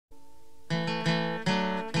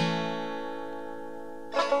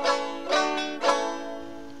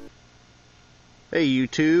Hey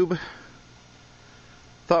YouTube,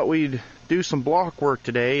 thought we'd do some block work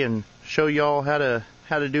today and show y'all how to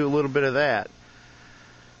do a little bit of that.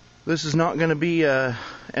 This is not going to be an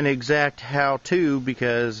exact how-to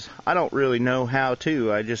because I don't really know how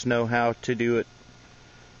to. I just know how to do it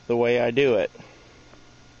the way I do it.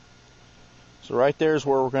 So right there's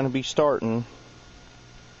where we're going to be starting.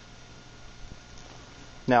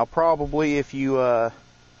 Now probably if you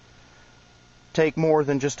take more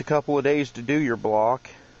than just a couple of days to do your block,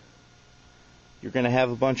 you're going to have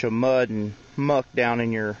a bunch of mud and muck down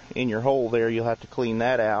in your hole there. You'll have to clean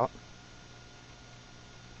that out.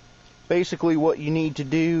 Basically what you need to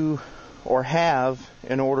do or have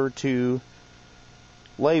in order to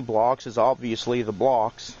lay blocks is obviously the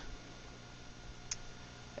blocks,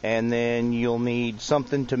 and then you'll need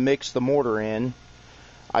something to mix the mortar in.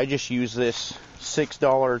 I just use this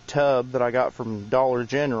 $6 tub that I got from Dollar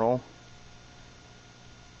General.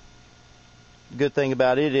 Good thing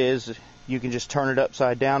about it is you can just turn it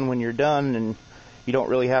upside down when you're done, and you don't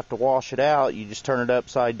really have to wash it out. You just turn it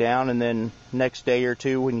upside down, and then next day or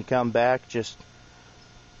two when you come back, just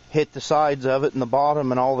hit the sides of it and the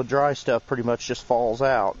bottom, and all the dry stuff pretty much just falls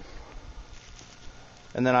out.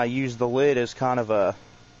 And then I use the lid as kind of a,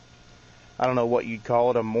 I don't know what you'd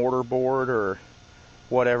call it, a mortar board or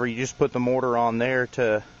whatever. You just put the mortar on there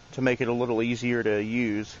to make it a little easier to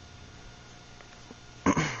use.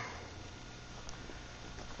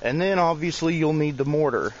 And then obviously you'll need the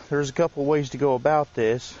mortar. There's a couple ways to go about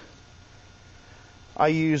this. I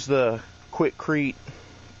use the Quikrete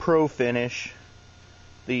Pro Finish.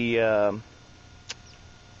 It's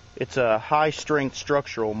a high strength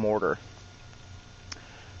structural mortar.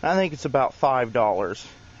 I think it's about $5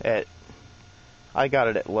 I got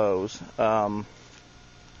it at Lowe's.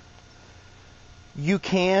 You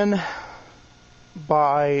can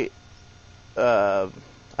buy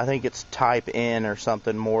I think it's type N or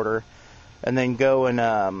something mortar, and then go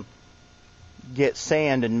and get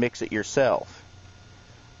sand and mix it yourself.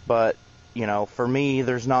 But you know, for me,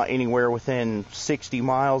 there's not anywhere within 60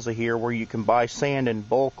 miles of here where you can buy sand in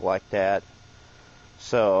bulk like that.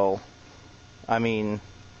 So I mean,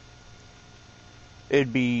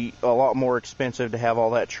 it'd be a lot more expensive to have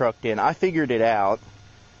all that trucked in. I figured it out,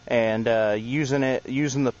 and using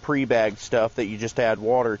the pre-bagged stuff that you just add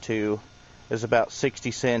water to is about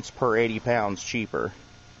 60 cents per 80 pounds cheaper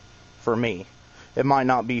for me. It might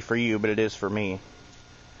not be for you, but it is for me.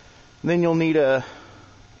 Then you'll need a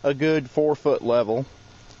good 4-foot level.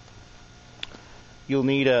 You'll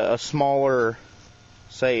need a smaller,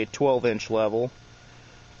 say a 12-inch level.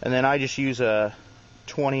 And then I just use a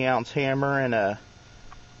 20-ounce hammer and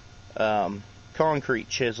a concrete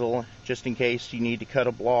chisel, just in case you need to cut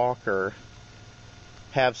a block or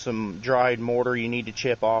have some dried mortar you need to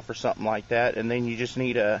chip off or something like that. And then you just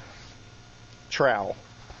need a trowel.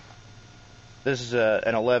 This is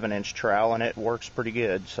an 11-inch trowel, and it works pretty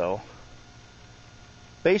good. So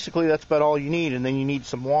basically that's about all you need. And then you need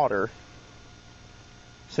some water.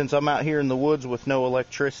 Since I'm out here in the woods with no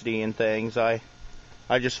electricity and things, I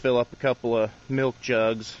just fill up a couple of milk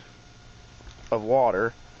jugs of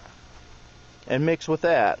water and mix with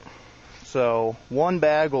that. So one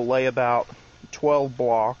bag will lay about 12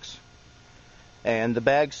 blocks, and the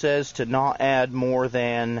bag says to not add more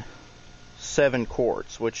than 7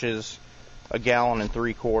 quarts, which is 1.75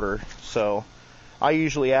 gallons. So I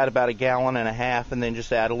usually add about 1.5 gallons and then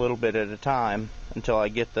just add a little bit at a time until I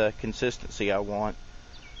get the consistency I want.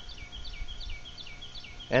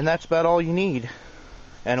 And that's about all you need,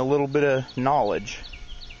 and a little bit of knowledge.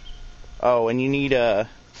 Oh, and you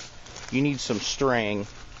need some string.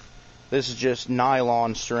 This is just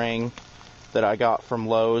nylon string that I got from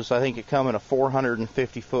Lowe's. I think it come in a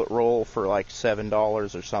 450-foot roll for like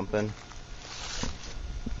 $7 or something.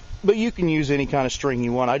 But you can use any kind of string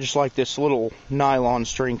you want. I just like this little nylon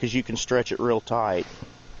string because you can stretch it real tight.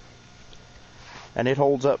 And it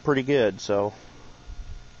holds up pretty good, so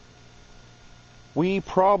we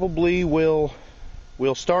probably will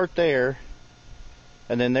start there,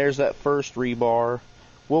 and then there's that first rebar.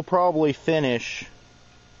 We'll probably finish,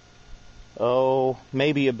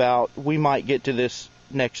 maybe we might get to this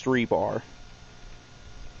next rebar,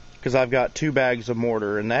 because I've got 2 bags of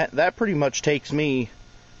mortar, and that pretty much takes me,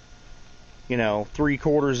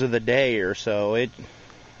 3/4 of the day or so.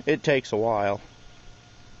 It takes a while.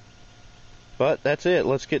 But that's it.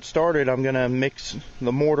 Let's get started. I'm going to mix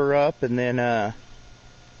the mortar up, and then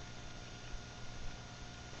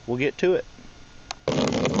we'll get to it.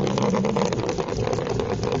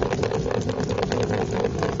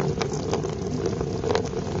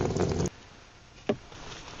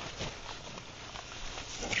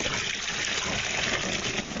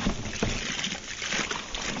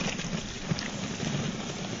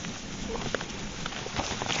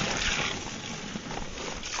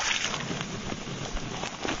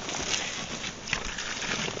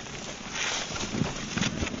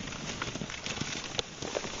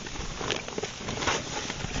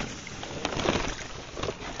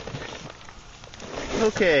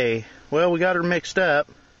 Okay, well, we got her mixed up.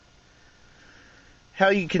 How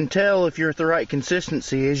you can tell if you're at the right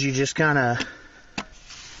consistency is you just kind of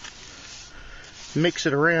mix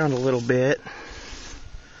it around a little bit.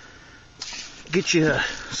 Get you a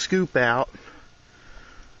scoop out.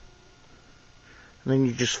 And then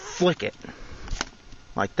you just flick it.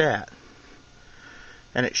 Like that.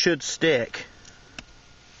 And it should stick.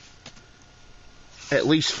 At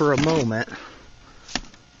least for a moment.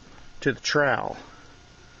 To the trowel.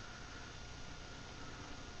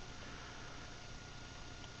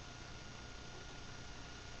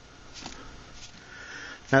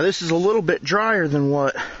 Now this is a little bit drier than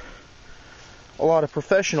what a lot of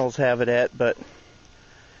professionals have it at, but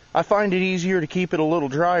I find it easier to keep it a little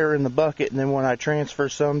drier in the bucket, and then when I transfer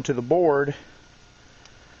some to the board,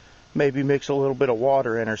 maybe mix a little bit of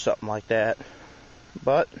water in or something like that.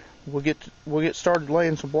 But we'll get started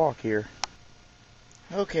laying some block here.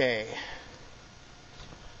 Okay.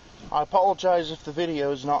 I apologize if the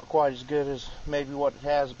video is not quite as good as maybe what it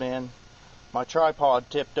has been. My tripod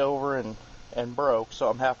tipped over and broke, so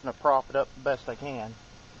I'm having to prop it up the best I can.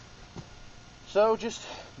 So just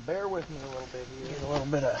bear with me a little bit here. Get a little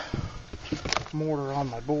bit of mortar on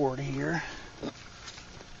my board here.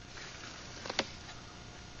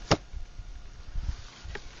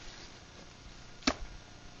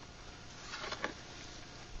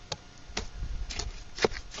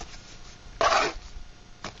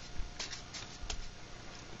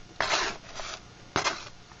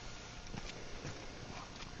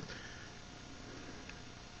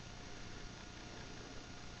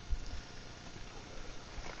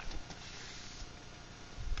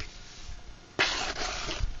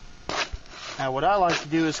 Now what I like to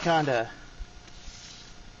do is kind of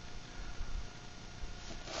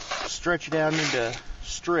stretch it down into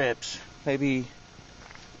strips, maybe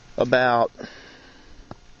about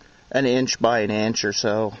an inch by an inch or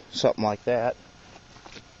so, something like that.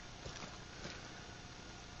 I'm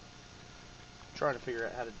trying to figure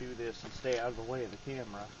out how to do this and stay out of the way of the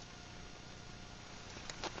camera.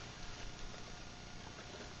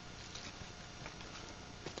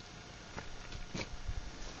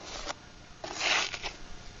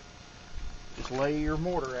 Lay your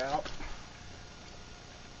mortar out.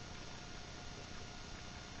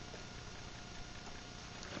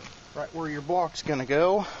 Right where your block's gonna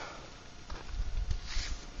go.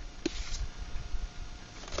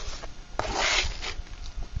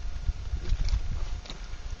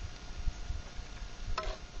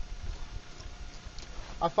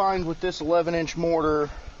 I find with this 11-inch mortar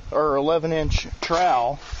or 11-inch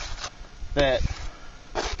trowel that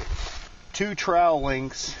 2 trowel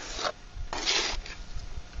lengths,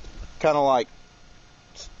 kind of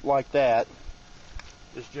like that,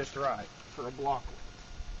 is just right for a block.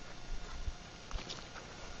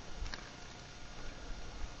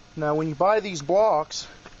 Now when you buy these blocks,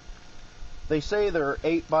 they say they're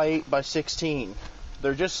 8 by 8 by 16.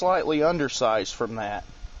 They're just slightly undersized from that.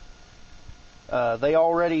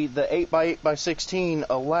 The 8 by 8 by 16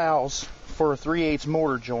 allows for a 3/8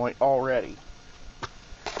 mortar joint already.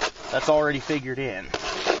 That's already figured in.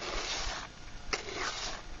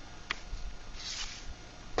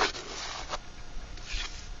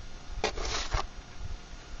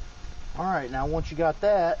 Alright, now once you got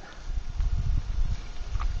that,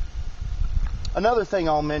 another thing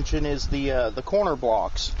I'll mention is the corner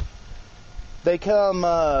blocks. They come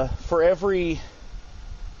for every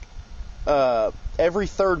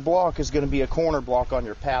third block is going to be a corner block on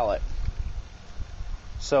your pallet.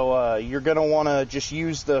 So you're going to want to just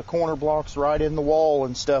use the corner blocks right in the wall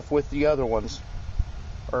and stuff with the other ones.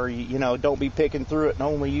 Or, you know, don't be picking through it and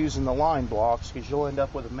only using the line blocks, because you'll end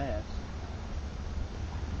up with a mess.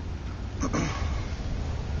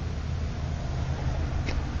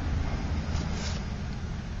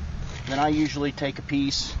 Then I usually take a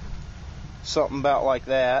piece, something about like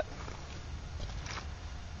that.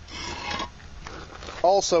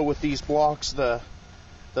 Also with these blocks, the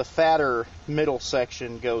fatter middle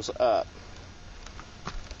section goes up.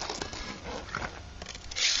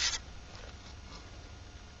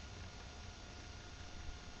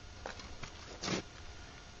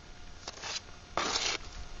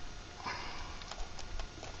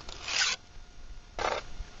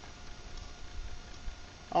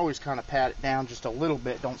 Always kind of pat it down just a little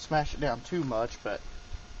bit. Don't smash it down too much, but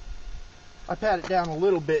I pat it down a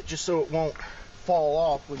little bit just so it won't fall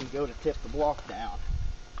off when you go to tip the block down.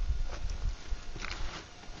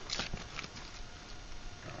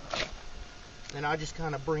 Then I just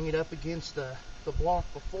kind of bring it up against the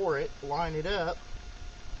block before it, line it up,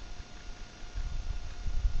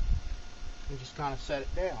 and just kind of set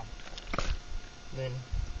it down. Then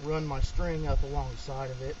run my string up alongside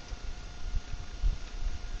of it.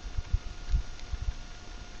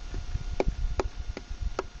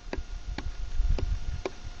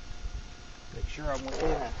 Make sure I'm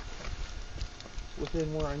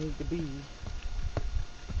within where I need to be.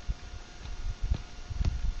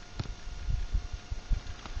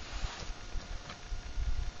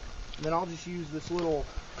 And then I'll just use this little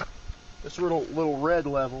red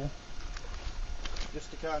level just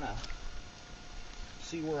to kind of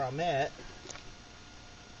see where I'm at.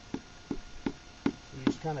 You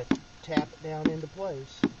just kind of tap it down into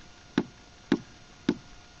place.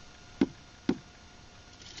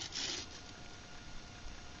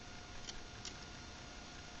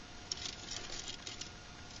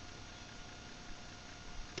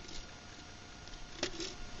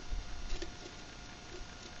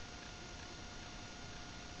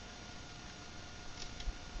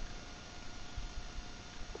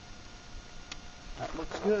 That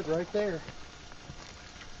looks good right there.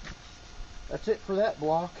 That's it for that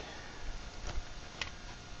block.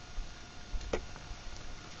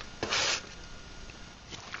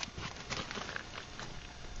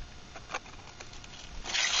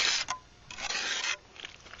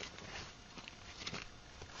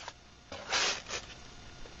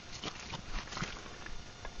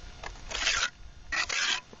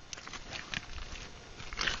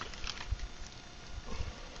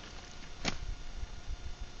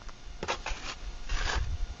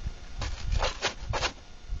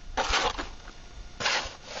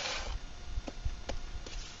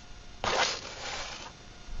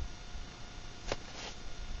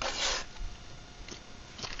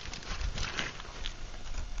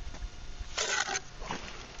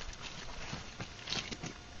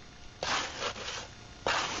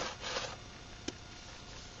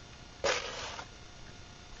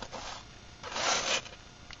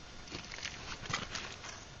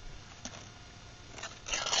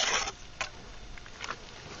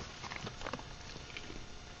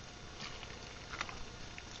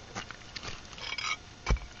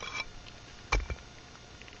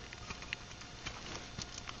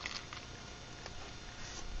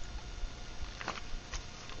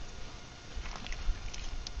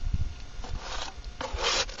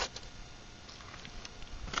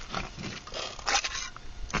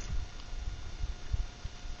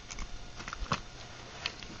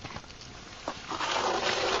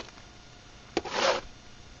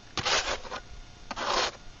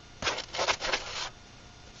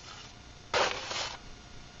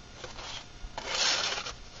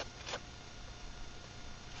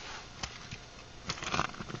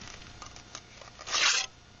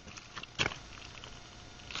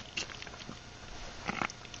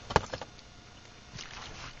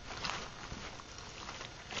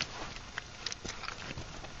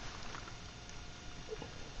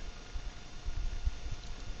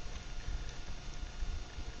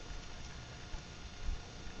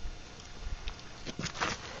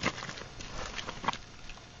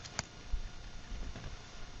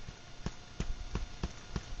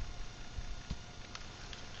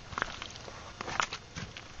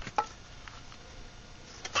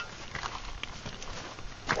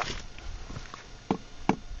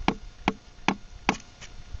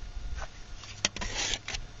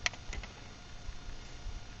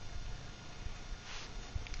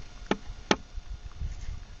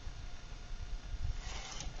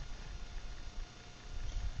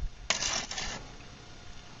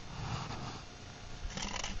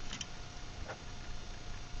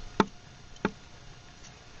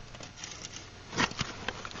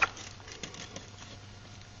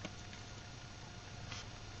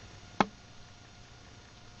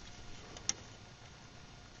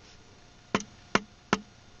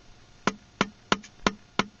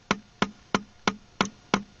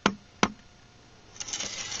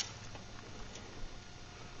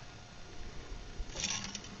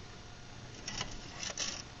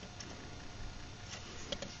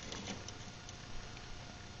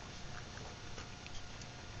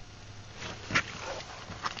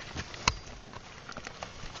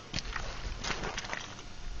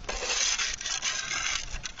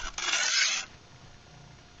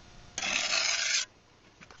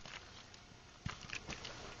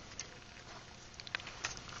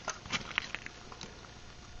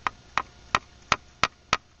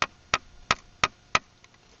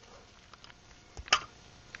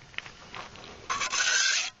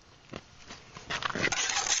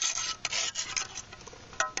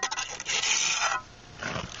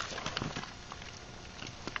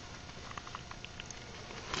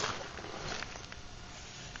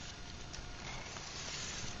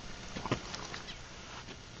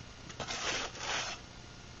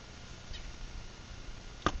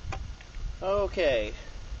 Okay.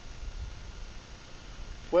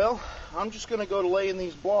 Well, I'm just going to go to laying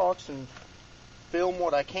these blocks and film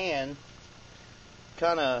what I can.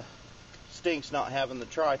 Kind of stinks not having the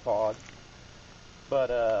tripod.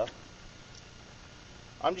 But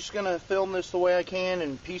I'm just going to film this the way I can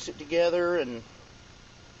and piece it together, and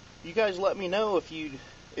you guys let me know if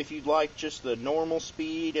you'd like just the normal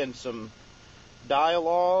speed and some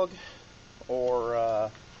dialogue, or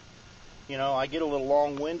I get a little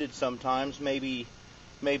long-winded sometimes, maybe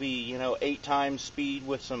 8 times speed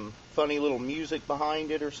with some funny little music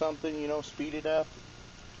behind it or something, speed it up.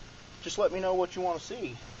 Just let me know what you want to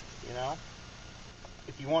see,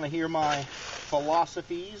 If you want to hear my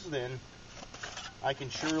philosophies, then I can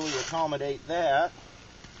surely accommodate that.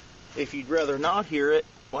 If you'd rather not hear it,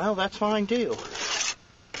 well, that's fine too.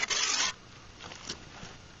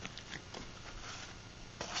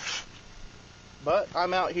 But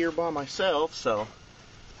I'm out here by myself, so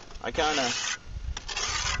I kind of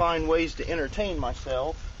find ways to entertain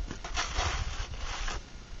myself.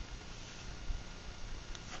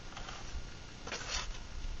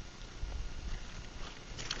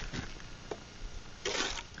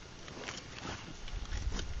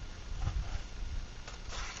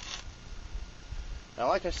 Now,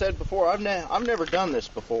 like I said before, I've never done this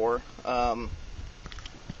before. I've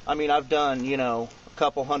done, a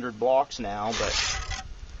couple hundred blocks now, but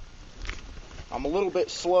I'm a little bit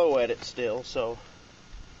slow at it still, so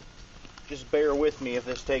just bear with me if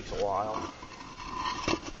this takes a while.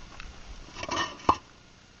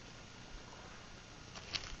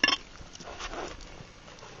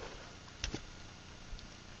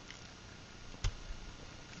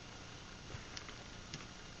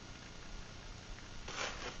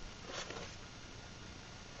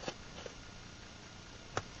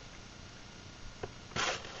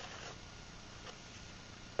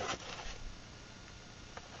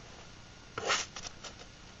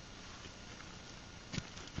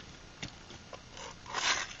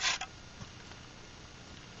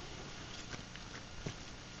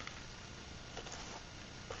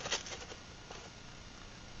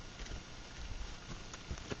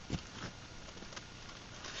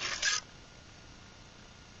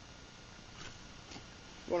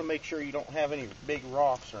 You want to make sure you don't have any big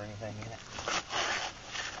rocks or anything in it.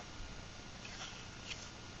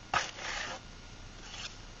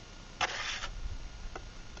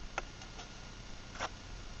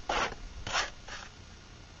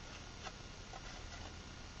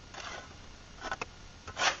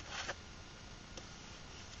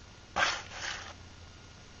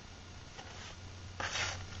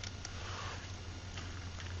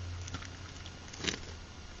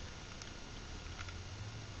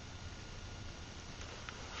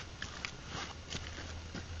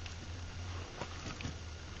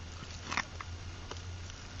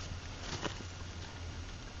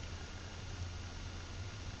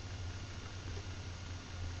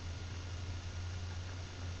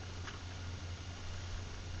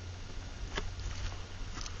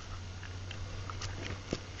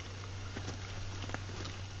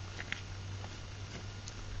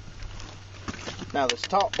 Now this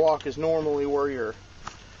top block is normally where your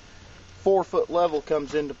 4-foot level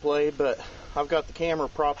comes into play, but I've got the camera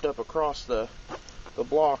propped up across the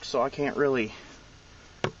block, so I can't really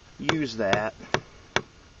use that.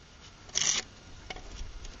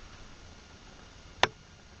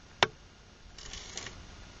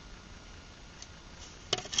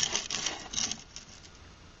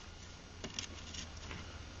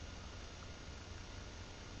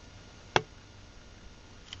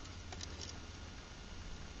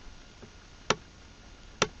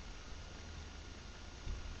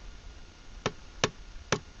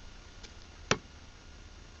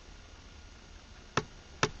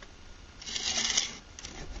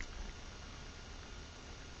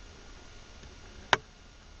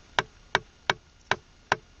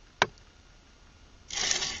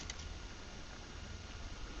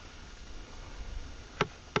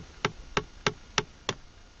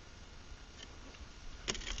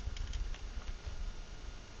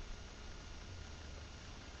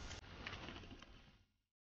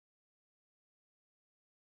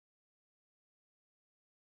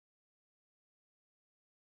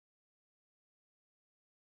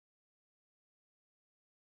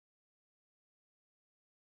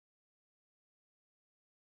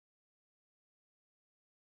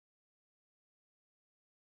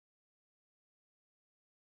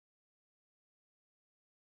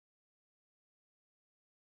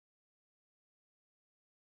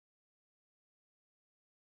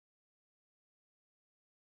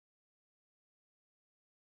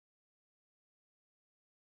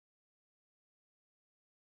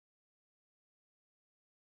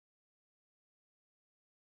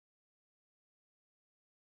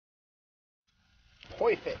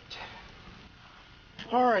 Perfect.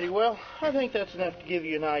 Alrighty, well, I think that's enough to give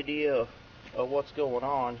you an idea of what's going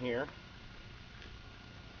on here.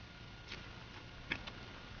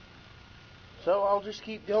 So I'll just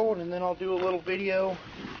keep going, and then I'll do a little video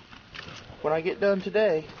when I get done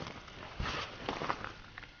today.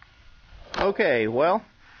 Okay, well,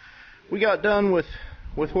 we got done with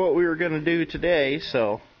what we were going to do today,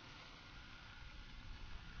 so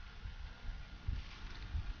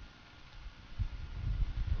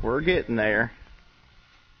we're getting there.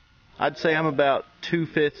 I'd say I'm about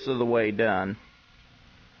 2/5 of the way done.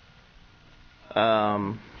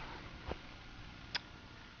 Not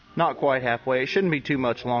quite halfway. It shouldn't be too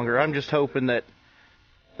much longer. I'm just hoping that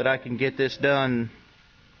I can get this done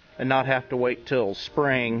and not have to wait till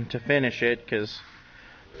spring to finish it, because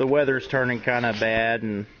the weather's turning kind of bad,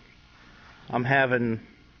 and I'm having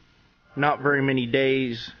not very many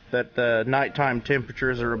days that the nighttime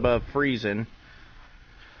temperatures are above freezing.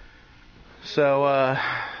 So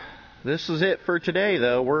this is it for today,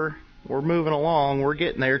 though. We're moving along. We're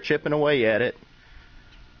getting there, chipping away at it.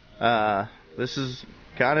 This is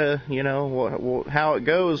kind of, you know, how it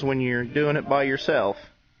goes when you're doing it by yourself.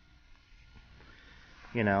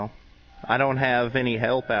 You know, I don't have any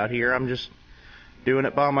help out here. I'm just doing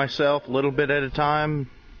it by myself, a little bit at a time,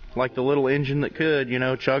 like the little engine that could, you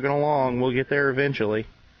know, chugging along. We'll get there eventually.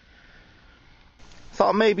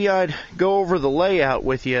 Thought maybe I'd go over the layout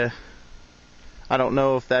with you. I don't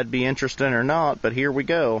know if that'd be interesting or not, but here we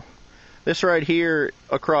go. This right here,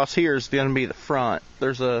 across here, is going to be the front.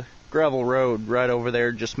 There's a gravel road right over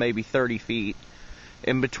there, just maybe 30 feet.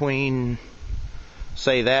 In between,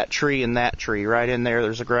 say, that tree and that tree, right in there,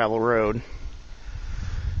 there's a gravel road.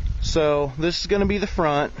 So, this is going to be the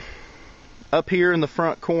front. Up here in the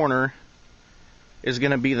front corner is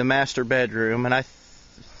going to be the master bedroom, and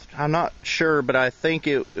I'm not sure, but I think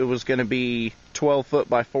it was going to be 12 foot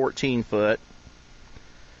by 14 foot.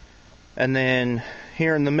 And then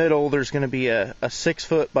here in the middle, there's going to be a 6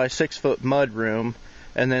 foot by 6 foot mud room,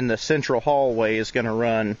 and then the central hallway is going to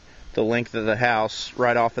run the length of the house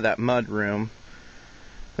right off of that mud room.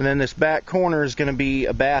 And then this back corner is going to be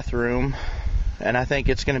a bathroom, and I think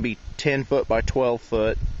it's going to be 10 foot by 12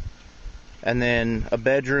 foot. And then a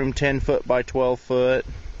bedroom 10 foot by 12 foot,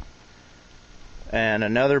 and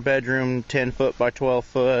another bedroom 10 foot by 12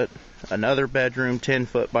 foot, another bedroom 10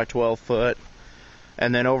 foot by 12 foot.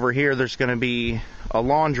 And then over here there's going to be a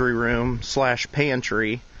laundry room slash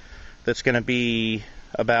pantry that's going to be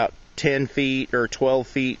about 10 feet or 12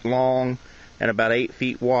 feet long and about 8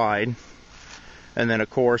 feet wide. And then of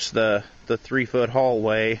course the 3 foot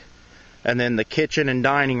hallway. And then the kitchen and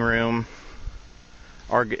dining room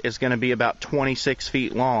is going to be about 26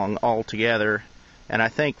 feet long altogether, and I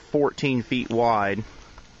think 14 feet wide.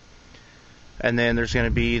 And then there's going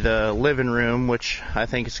to be the living room, which I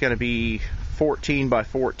think is going to be 14 by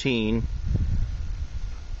 14.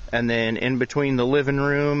 And then in between the living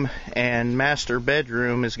room and master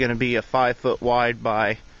bedroom is going to be a 5 foot wide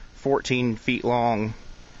by 14 feet long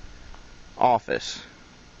office.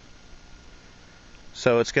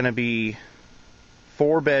 So it's going to be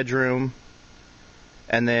 4 bedroom,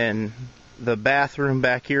 and then the bathroom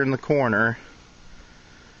back here in the corner,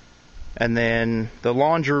 and then the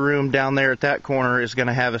laundry room down there at that corner is going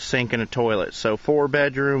to have a sink and a toilet. So 4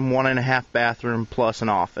 bedroom, 1.5 bathroom plus an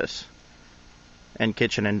office and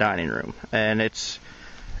kitchen and dining room. And it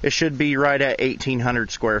should be right at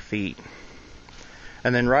 1,800 square feet.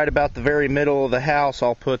 And then right about the very middle of the house,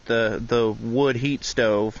 I'll put the wood heat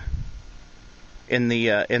stove in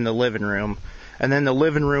the living room. And then the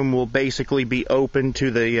living room will basically be open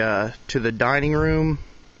to the dining room,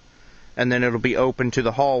 and then it'll be open to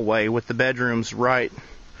the hallway, with the bedrooms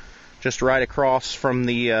just right across from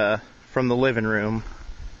the living room.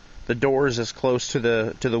 The doors as close to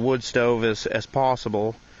the wood stove as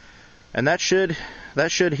possible, and that should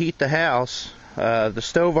heat the house. The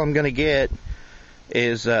stove I'm gonna get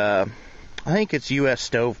is I think it's U.S.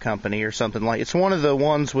 Stove Company or something like. It's one of the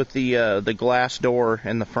ones with the glass door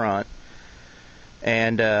in the front.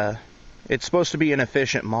 And it's supposed to be an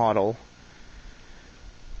efficient model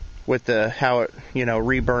with how it, you know,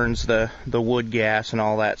 reburns the wood gas and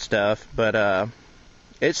all that stuff. But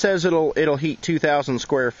it says it'll heat 2,000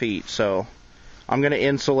 square feet. So I'm going to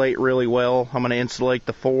insulate really well. I'm going to insulate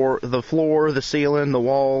the floor, the ceiling, the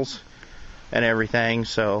walls, and everything.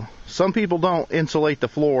 So some people don't insulate the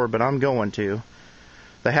floor, but I'm going to.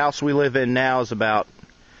 The house we live in now is about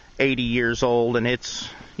 80 years old, and it's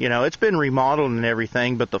been remodeled and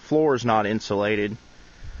everything, but the floor is not insulated,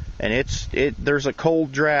 and there's a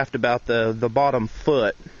cold draft about the bottom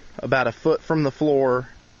foot, about a foot from the floor,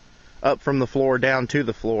 up from the floor down to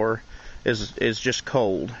the floor, is just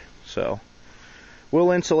cold. So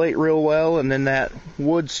we'll insulate real well, and then that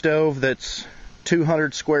wood stove that's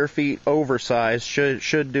 200 square feet oversized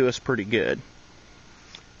should do us pretty good.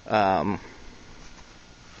 But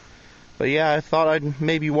yeah, I thought I'd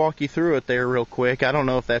maybe walk you through it there real quick. I don't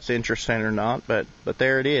know if that's interesting or not, but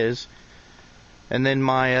there it is. And then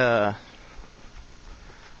my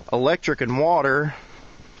electric and water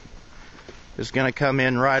is going to come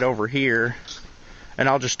in right over here, and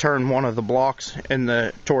I'll just turn one of the blocks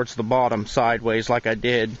towards the bottom sideways like I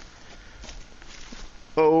did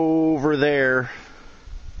over there,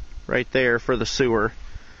 right there for the sewer.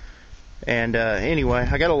 And anyway,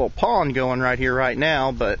 I got a little pond going right here right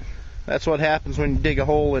now, but that's what happens when you dig a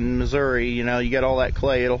hole in Missouri. You know, you got all that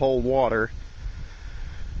clay, it'll hold water.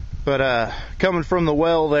 But coming from the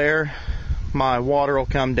well there, my water will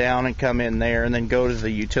come down and come in there and then go to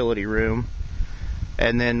the utility room.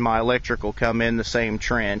 And then my electric will come in the same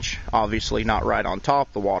trench, obviously not right on top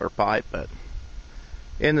of the water pipe, but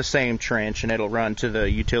in the same trench, and it'll run to the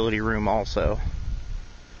utility room also.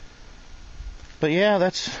 But yeah,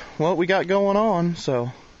 that's what we got going on.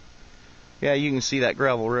 So yeah, you can see that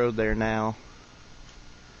gravel road there now.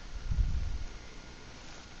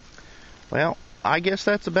 Well, I guess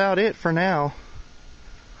that's about it for now.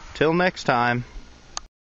 Till next time.